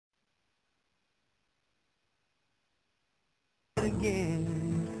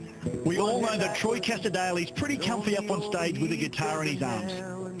We all know that Troy Casser-Daley's pretty comfy up on stage with a guitar in his arms.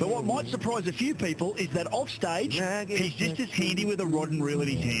 But what might surprise a few people is that off stage, he's just as handy with a rod and reel in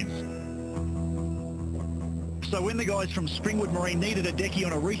his hands. So when the guys from Springwood Marine needed a decky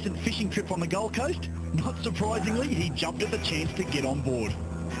on a recent fishing trip on the Gold Coast, not surprisingly, he jumped at the chance to get on board.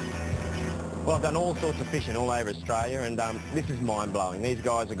 Well, I've done all sorts of fishing all over Australia, and this is mind-blowing. These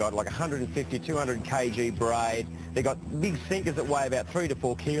guys have got like 150, 200 kg braid. They've got big sinkers that weigh about 3 to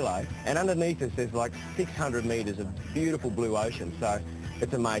 4 kilo, and underneath us there's like 600 metres of beautiful blue ocean, so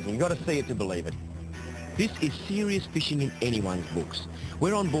it's amazing. You've got to see it to believe it. This is serious fishing in anyone's books.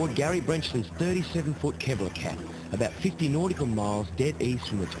 We're on board Gary Brenchley's 37-foot Kevlar Cat, about 50 nautical miles dead east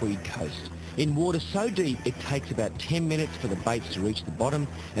from the Tweed coast. In water so deep it takes about 10 minutes for the baits to reach the bottom,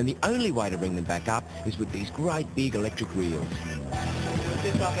 and the only way to bring them back up is with these great big electric reels.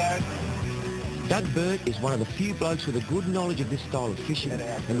 Doug Bird is one of the few blokes with a good knowledge of this style of fishing,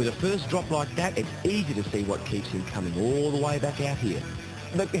 and with a first drop like that, it's easy to see what keeps him coming all the way back out here.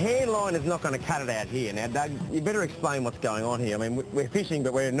 The hand line is not going to cut it out here. Now, Doug, you better explain what's going on here. I mean, we're fishing,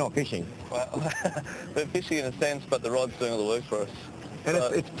 but we're not fishing. Well, we're fishing in a sense, but the rod's doing all the work for us. And so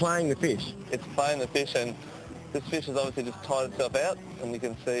it's playing the fish. It's playing the fish, and this fish has obviously just tied itself out, and you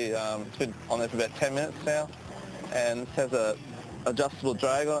can see it's been on there for about 10 minutes now, and this has a adjustable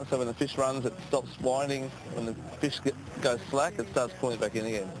drag on it, so when the fish runs, it stops winding. When the fish goes slack, it starts pulling it back in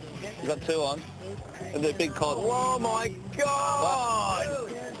again. We've got two on, and they're big cod. Oh my God!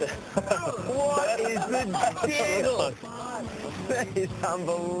 What is the deal? That is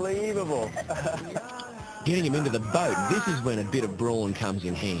unbelievable. Getting him into the boat, this is when a bit of brawn comes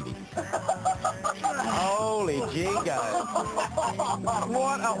in handy. Holy jingo!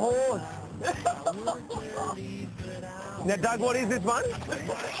 What a horse! Now, Doug, what is this one?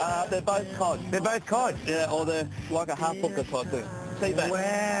 They're both cod. They're both cod? Yeah, or they're like a half hooker type thing. See that?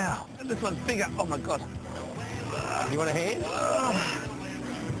 Wow! And this one's bigger. Oh my God! You want a hand?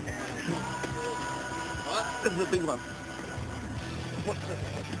 This is a big one. What's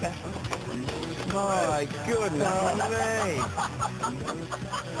that? My goodness me!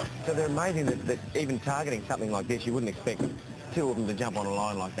 So they're amazing that even targeting something like this, you wouldn't expect two of them to jump on a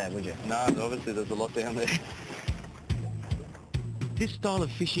line like that, would you? No, obviously there's a lot down there. This style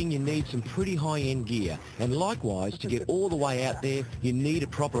of fishing, you need some pretty high-end gear, and likewise, to get all the way out there, you need a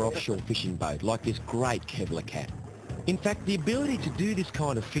proper offshore fishing boat, like this great Kevlar Cat. In fact, the ability to do this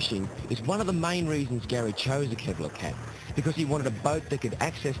kind of fishing is one of the main reasons Gary chose the Kevlar Cat, because he wanted a boat that could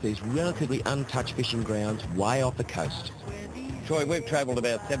access these relatively untouched fishing grounds way off the coast. Troy, we've travelled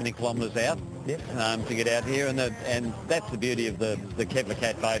about 70 kilometres out to get out here, and that's the beauty of the Kevlar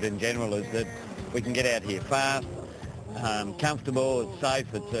Cat boat in general, is that we can get out here fast, comfortable, it's safe,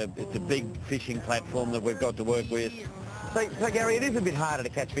 it's a big fishing platform that we've got to work with. So Gary, it is a bit harder to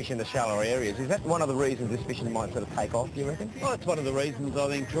catch fish in the shallower areas. Is that one of the reasons this fishing might sort of take off, do you reckon? Well, it's one of the reasons, I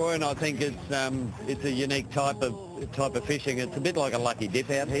think, Troy, and I think it's a unique type of fishing. It's a bit like a lucky dip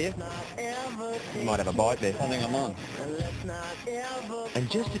out here. You might have a bite there. I think I'm on. And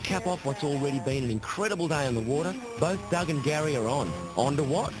just to cap off what's already been an incredible day on the water, both Doug and Gary are on. On to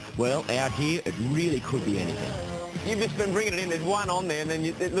what? Well, out here, it really could be anything. You've just been bringing it in. There's one on there, and then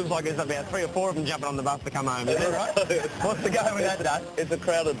it looks like there's about 3 or 4 of them jumping on the bus to come home. Is that right? What's the go with that, Doug? It's a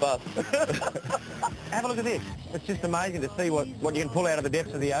crowded bus. Have a look at this. It's just amazing to see what you can pull out of the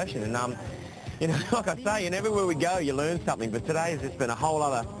depths of the ocean. And, you know, like I say, and everywhere we go, you learn something. But today has just been a whole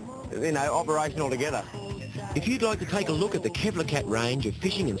other, you know, operation altogether. If you'd like to take a look at the Kevlar Cat range of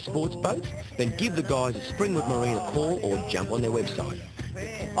fishing and sports boats, then give the guys at Springwood Marine a call or jump on their website.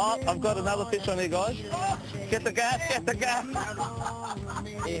 Oh, I've got another fish on here, guys. Get the gas, get the gas.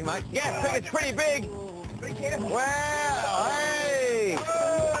 Here, mate. Yeah, it's pretty big. Wow, hey,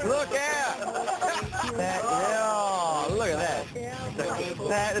 look out. Oh, look at that.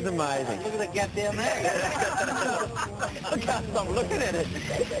 That is amazing. Look at the gap down there. I can't stop looking at it.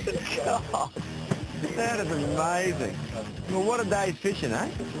 God, that is amazing. Well, what a day's fishing, eh?